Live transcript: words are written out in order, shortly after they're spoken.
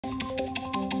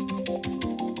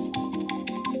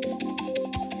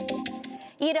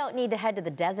You don't need to head to the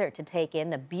desert to take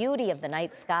in the beauty of the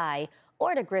night sky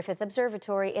or to Griffith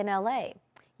Observatory in LA.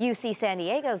 UC San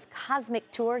Diego's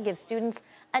Cosmic Tour gives students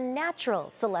a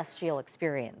natural celestial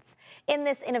experience. In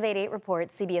this Innovate 8 report,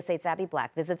 CBS 8's Abby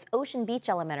Black visits Ocean Beach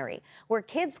Elementary, where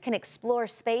kids can explore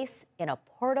space in a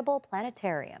portable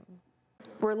planetarium.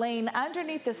 We're laying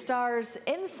underneath the stars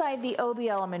inside the OB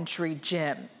Elementary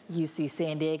gym. UC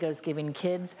San Diego's giving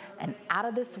kids an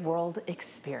out-of-this-world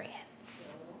experience.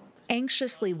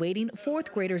 Anxiously waiting,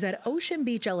 fourth graders at Ocean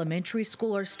Beach Elementary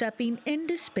School are stepping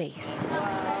into space.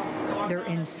 They're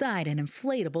inside an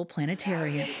inflatable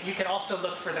planetarium. You can also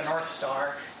look for the North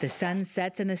Star. The sun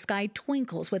sets and the sky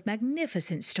twinkles with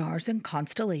magnificent stars and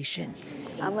constellations.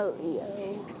 I'm a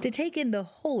Leo. To take in the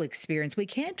whole experience, we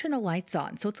can't turn the lights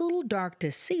on, so it's a little dark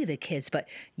to see the kids, but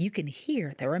you can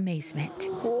hear their amazement.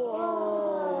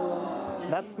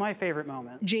 That's my favorite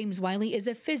moment. James Wiley is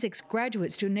a physics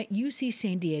graduate student at UC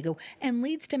San Diego and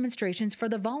leads demonstrations for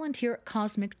the volunteer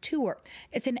Cosmic Tour.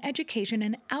 It's an education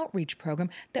and outreach program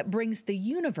that brings the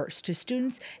universe to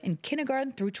students in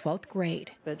kindergarten through 12th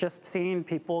grade. But just seeing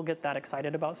people get that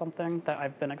excited about something that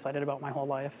I've been excited about my whole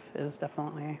life is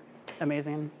definitely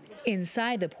amazing.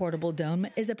 Inside the portable dome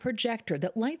is a projector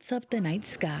that lights up the night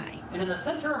sky. And in the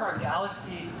center of our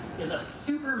galaxy is a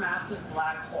supermassive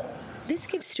black hole. This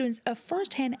gives students a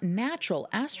first-hand natural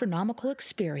astronomical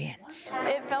experience.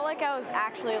 It felt like I was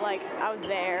actually I was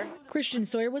there. Christian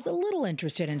Sawyer was a little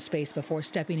interested in space before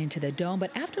stepping into the dome,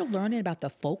 but after learning about the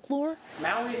folklore,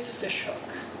 Maui's fishhook.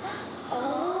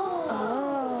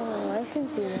 I can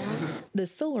see that. the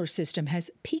solar system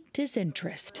has piqued his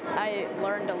interest. I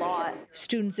learned a lot.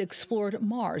 Students explored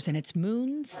Mars and its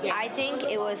moons. I think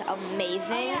it was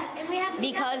amazing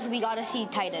because we got to see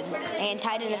Titan, and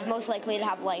Titan is most likely to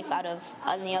have life out of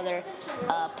any other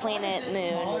planet,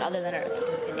 moon, other than Earth.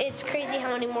 It's crazy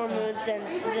how many more moons than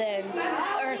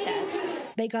Earth has.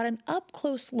 They got an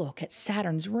up-close look at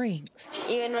Saturn's rings.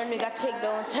 Even when we got to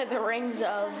go inside the rings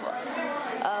of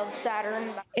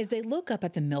Saturn. As they look up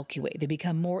at the Milky Way, they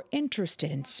become more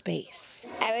interested in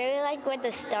space. I really like with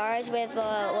the stars with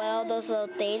all those little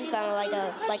things from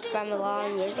from a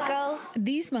long years ago.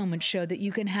 These moments show that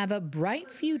you can have a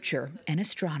bright future in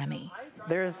astronomy.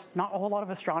 There's not a whole lot of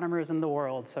astronomers in the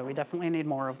world, so we definitely need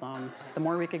more of them. The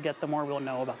more we could get, the more we'll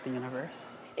know about the universe.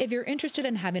 If you're interested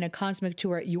in having a cosmic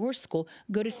tour at your school,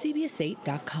 go to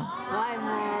CBS8.com. Hi,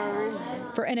 Mars.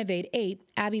 For Innovate 8,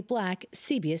 Abby Black,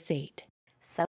 CBS 8.